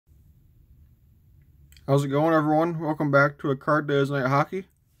How's it going, everyone? Welcome back to A Card Day is Night Hockey.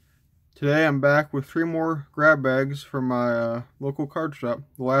 Today I'm back with 3 more grab bags from my local card shop,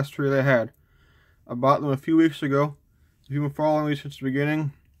 the last 3 they had. I bought them a few weeks ago. If you've been following me since the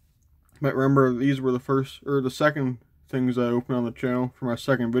beginning, you might remember these were the second things I opened on the channel for my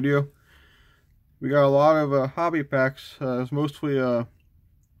second video. We got a lot of hobby packs. It's mostly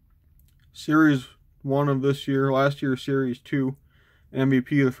Series 1 of this year, last year Series 2, and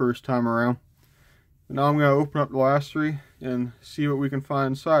MVP the first time around. Now I'm going to open up the last 3 and see what we can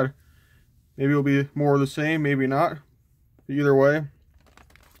find inside. Maybe it'll be more of the same, maybe not. But either way, a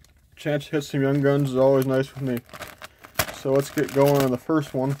chance to hit some young guns is always nice with me. So let's get going on the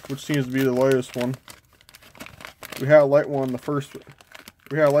first one, which seems to be the lightest one. We had a light one in the first.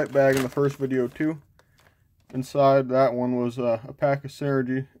 We had a light bag in the first video too. Inside that one was a pack of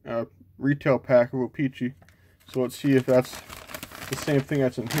Synergy, a retail pack of O-Pee-Chee. So let's see if that's the same thing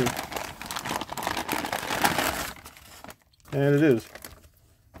that's in here. And it is.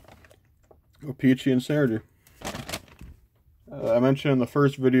 O-Pee-Chee and Synergy. I mentioned in the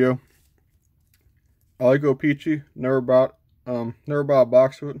first video, I like O-Pee-Chee. Never bought a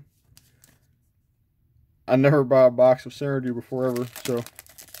box of it. I never bought a box of Synergy before ever, so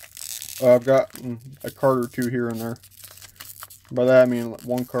I've got a card or 2 here and there. By that I mean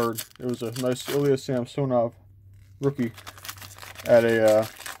 1 card. It was a nice Ilya Samsonov rookie at a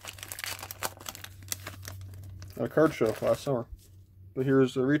card show last summer. But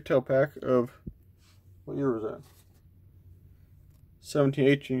here's the retail pack of, what year was that?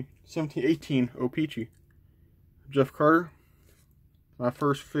 1718 O-Pee-Chee. Jeff Carter, my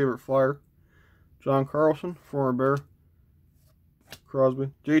first favorite Flyer. John Carlson, former Bear.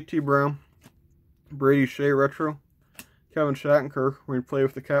 Crosby. JT Brown. Brady Shea Retro. Kevin Shattenkirk, when he played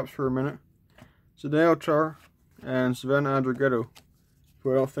with the Caps for a minute. Zdeno Chara. And Sven Andrighetto,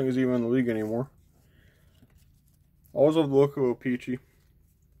 who I don't think is even in the league anymore. Always love the look of O-Pee-Chee.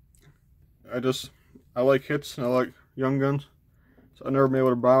 I like hits and I like young guns. So I've never been able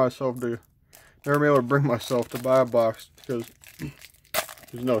to bring myself to buy a box because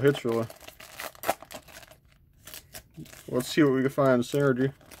there's no hits really. Let's see what we can find in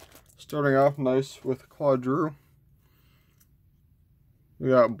Synergy. Starting off nice with Claude Giroux. We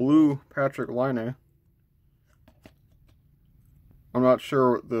got blue Patrick Laine. I'm not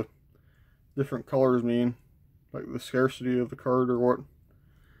sure what the different colors mean, like the scarcity of the card or what.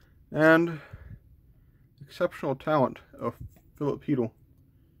 And exceptional talent of Philip Hedl.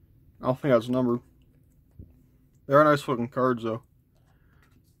 I don't think that's numbered. They are nice looking cards though.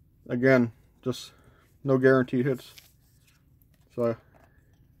 Again, just no guaranteed hits. So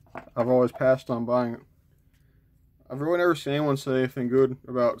I've always passed on buying it. I've really never seen anyone say anything good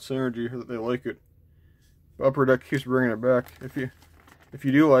about Synergy or that they like it. But Upper Deck keeps bringing it back. If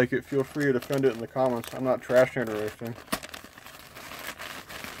you do like it, feel free to defend it in the comments. I'm not trashing it or anything.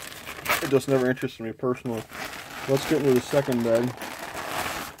 It just never interested me personally. Let's get into the second bag.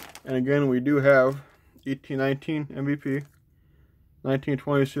 And again, we do have 1819 MVP,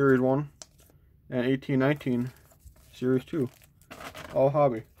 1920 Series 1, and 1819 Series 2. All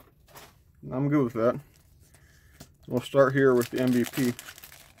hobby. I'm good with that. We'll start here with the MVP.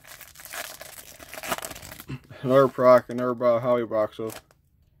 Another product I never bought a hobby box of.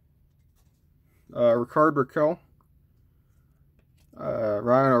 Rickard Rakell,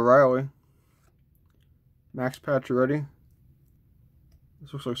 Ryan O'Reilly, Max Pacioretty.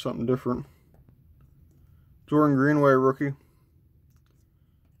 This looks like something different. Jordan Greenway rookie.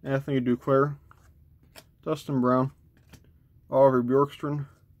 Anthony Duclair, Dustin Brown, Oliver Bjorkstrand,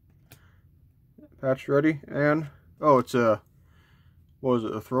 Pacioretty, and it's a, what was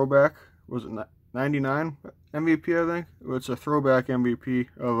it, a throwback? Was it 99 MVP, I think? It's a throwback MVP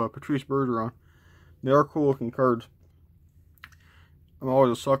of Patrice Bergeron. They are cool looking cards. I'm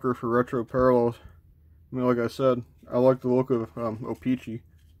always a sucker for retro parallels. I mean, like I said, I like the look of O-Pee-Chee.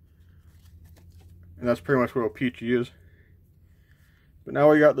 And that's pretty much what O-Pee-Chee is. But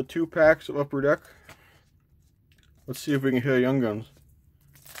now we got the 2 packs of Upper Deck. Let's see if we can hit Young Guns.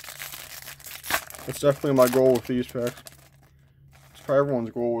 That's definitely my goal with these packs. It's probably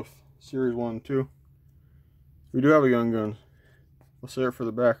everyone's goal with Series 1 and 2. We do have a Young Guns. Let's say it for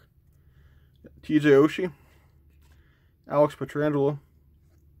the back. TJ Oshie, Alex Pietrangelo,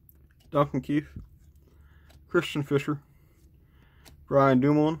 Duncan Keith, Christian Fischer, Brian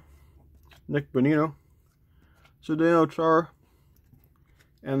Dumoulin, Nick Bonino, Zdeno Chara,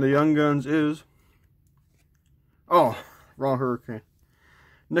 and the Young Guns is, wrong Hurricane,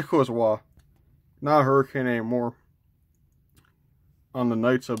 Nicholas Waugh. Not a Hurricane anymore. On the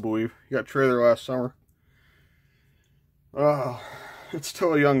Knights, I believe. He got traded last summer. It's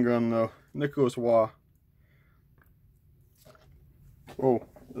still a young gun, though. Nicholas Waugh. Oh,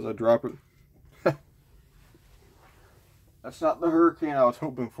 as I drop it. That's not the hurricane I was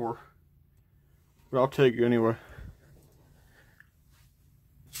hoping for. But I'll take it anyway.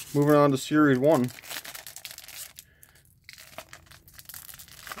 Moving on to Series 1.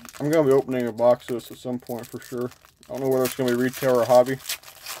 I'm going to be opening a box of this at some point for sure. I don't know whether it's going to be retail or hobby.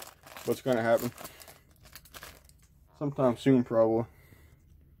 But it's going to happen. Sometime soon, probably.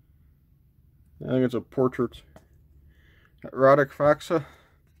 I think it's a portrait. Roddick Faxa,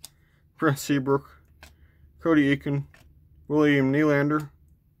 Prince Seabrook, Cody Eakin, William Nylander,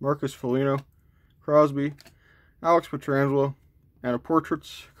 Marcus Foligno, Crosby, Alex Pietrangelo, and a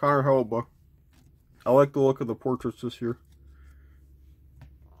portraits, Connor Hellebuyck. I like the look of the portraits this year.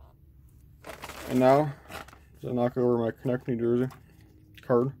 And now, as I knock over my Konechny jersey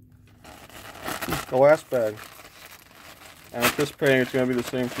card, the last bag. I'm anticipating it's going to be the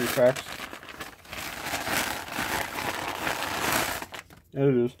same 3 packs. And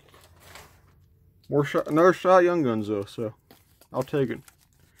it is. Another shot Young Guns though, so I'll take it.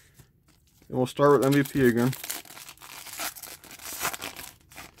 And we'll start with MVP again.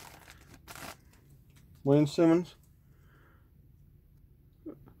 Wayne Simmons.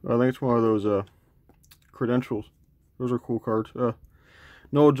 I think it's one of those credentials. Those are cool cards.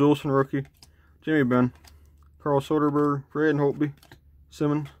 Noah Juleson rookie. Jimmy Benn. Carl Soderberg. Braden Holtby.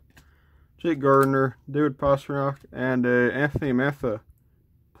 Simmons. Jake Gardiner. David Pastrnak. And Anthony Mantha.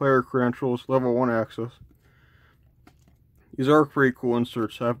 Player credentials. Level 1 access. These are pretty cool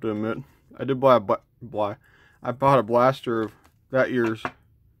inserts, I have to admit. I did I bought a blaster of that year's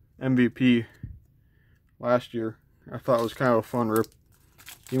MVP last year. I thought it was kind of a fun rip.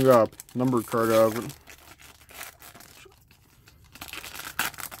 Even got a numbered card out of it.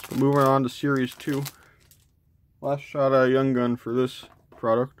 But moving on to Series 2. Last shot at a Young Gun for this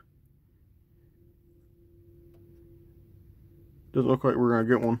product. Doesn't look like we're going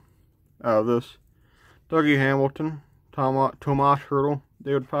to get one out of this. Dougie Hamilton, Tomas Hertl,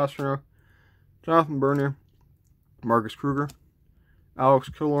 David Pastrnak, Jonathan Bernier, Marcus Kruger, Alex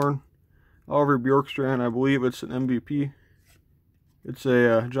Killorn, Oliver Bjorkstrand. I believe it's an MVP. It's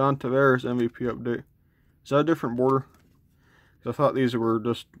a John Tavares MVP update. Is that a different border? Because I thought these were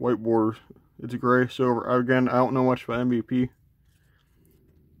just white borders. It's gray, silver. Again, I don't know much about MVP.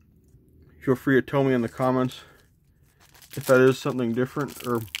 Feel free to tell me in the comments if that is something different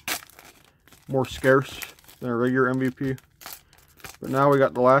or more scarce than a regular MVP. But now we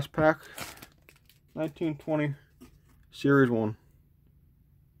got the last pack. 1920 Series 1.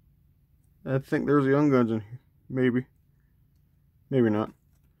 I think there's Young Guns in here. Maybe. Maybe not.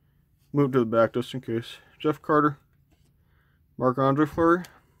 Move to the back just in case. Jeff Carter. Marc-Andre Fleury.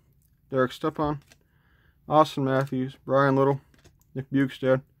 Derek Stepan. Austin Matthews. Brian Little. Nick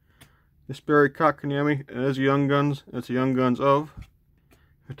Bukestad. Jesperi Kotkaniemi. And it's Young Guns. It's the Young Guns of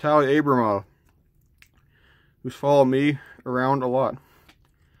Vitaly Abramov, who's followed me around a lot.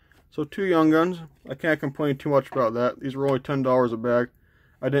 So 2 Young Guns. I can't complain too much about that. These were only $10 a bag.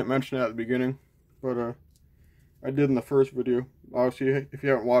 I didn't mention that at the beginning, but I did in the first video. Obviously, if you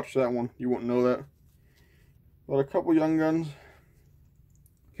haven't watched that one, you wouldn't know that. But a couple Young Guns.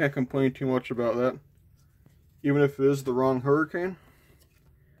 Can't complain too much about that. Even if it is the wrong Hurricane.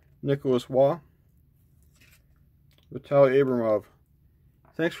 Nicholas Waugh. Vitaly Abramov.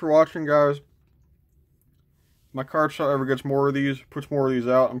 Thanks for watching, guys. My card shop ever gets more of these, puts more of these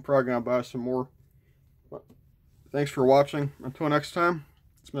out, I'm probably going to buy some more. But thanks for watching. Until next time,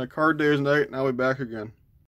 it's been a Card Days Night, and I'll be back again.